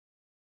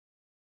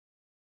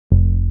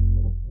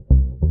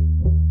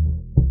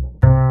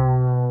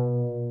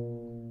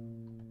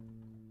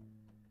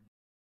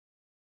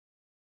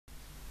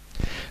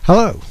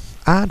Hello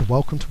and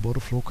welcome to World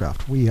of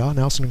Floorcraft. We are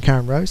Nelson and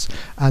Karen Rose,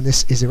 and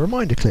this is a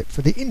reminder clip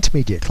for the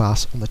intermediate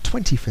class on the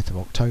 25th of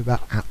October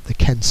at the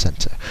Kenn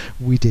Centre.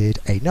 We did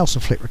a Nelson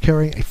flick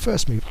recurring, a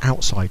first move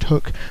outside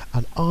hook,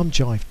 an arm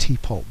jive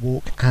teapot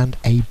walk and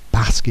a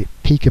basket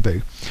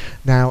peekaboo.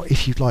 Now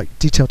if you'd like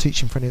detailed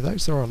teaching for any of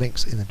those, there are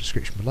links in the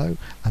description below,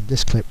 and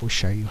this clip will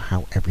show you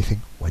how everything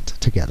went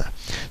together.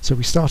 So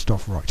we started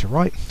off right to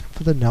right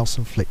for the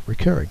Nelson flick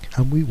recurring,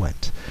 and we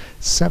went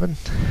 7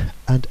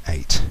 and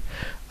 8.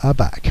 A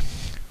back,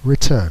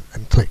 return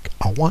and click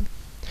a 1,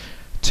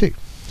 2,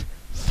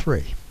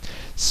 3,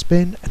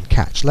 spin and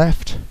catch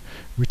left,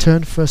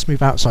 return first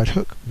move outside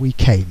hook, we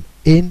came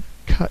in,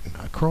 cutting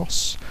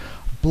across,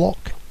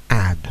 block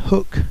and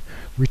hook,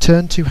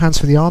 return 2 hands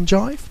for the arm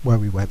jive where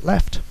we went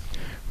left,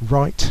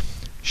 right,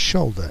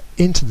 shoulder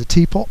into the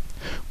teapot,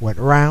 went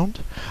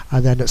round,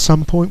 and then at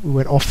some point we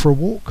went off for a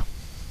walk,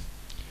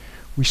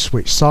 we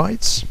switched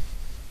sides,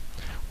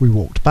 we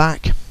walked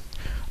back,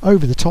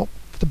 over the top,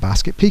 the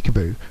basket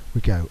peekaboo, we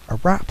go a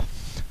wrap,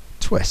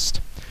 twist,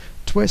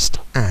 twist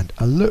and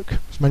a look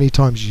as many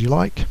times as you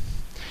like.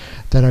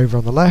 Then over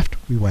on the left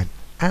we went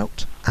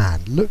out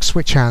and look,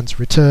 switch hands,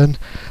 return,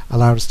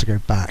 allowed us to go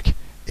back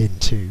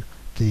into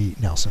the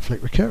Nelson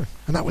flick recurring,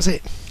 and that was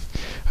it.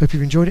 Hope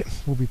you've enjoyed it.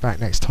 We'll be back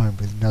next time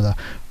with another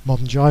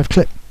modern jive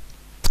clip.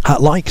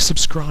 Like,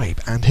 subscribe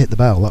and hit the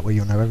bell, that way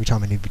you'll know every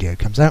time a new video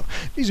comes out.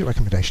 Music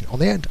recommendation on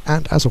the end,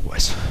 and as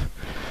always,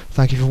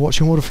 thank you for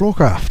watching World of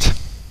Floorcraft.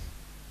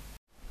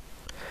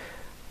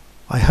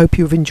 I hope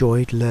you have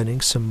enjoyed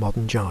learning some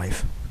modern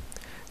jive.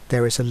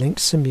 There is a link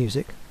to some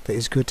music that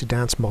is good to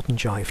dance modern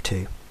jive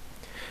to.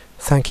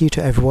 Thank you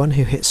to everyone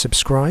who hit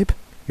subscribe.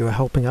 You are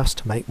helping us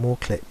to make more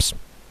clips.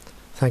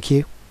 Thank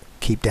you.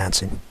 Keep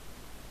dancing.